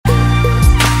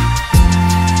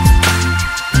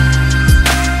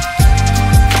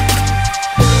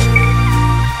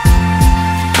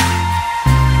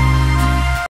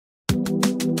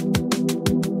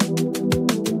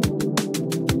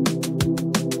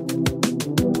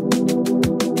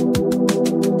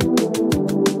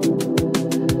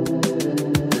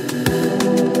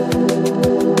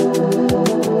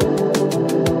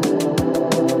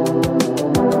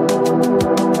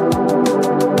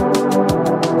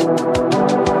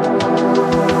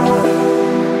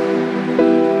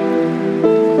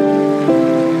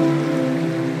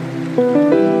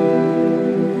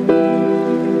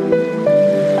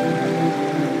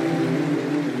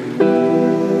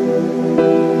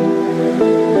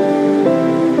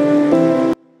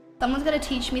someone's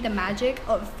gonna teach me the magic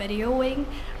of videoing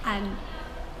and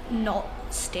not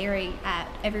staring at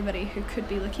everybody who could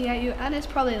be looking at you and is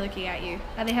probably looking at you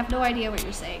and they have no idea what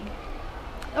you're saying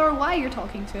or why you're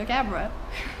talking to a camera.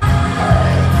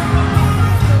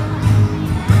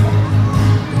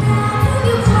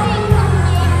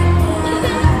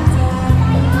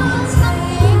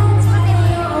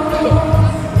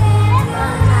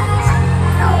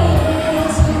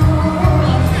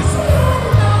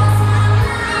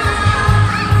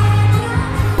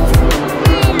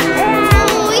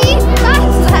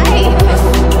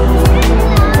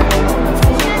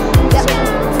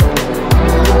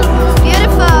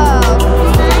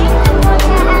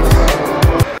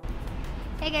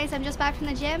 I'm just back from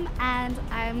the gym and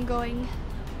I'm going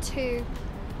to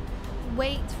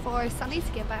wait for Sunny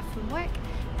to get back from work,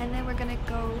 and then we're gonna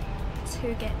go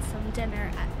to get some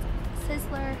dinner at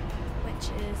Sizzler,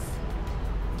 which is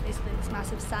basically this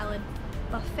massive salad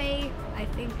buffet. I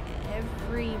think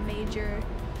every major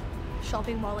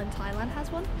shopping mall in Thailand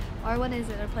has one. Our one is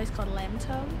at a place called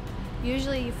Lamtong.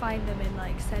 Usually you find them in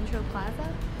like Central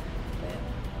Plaza, but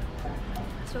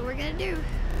that's what we're gonna do.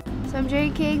 So I'm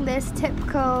drinking this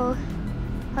typical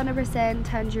 100%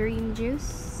 tangerine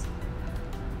juice.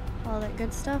 All that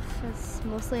good stuff. It's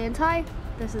mostly in Thai.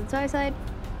 This is the Thai side.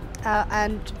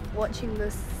 And watching the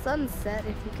sunset,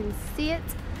 if you can see it.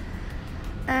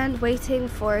 And waiting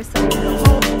for someone to go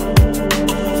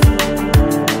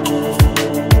home.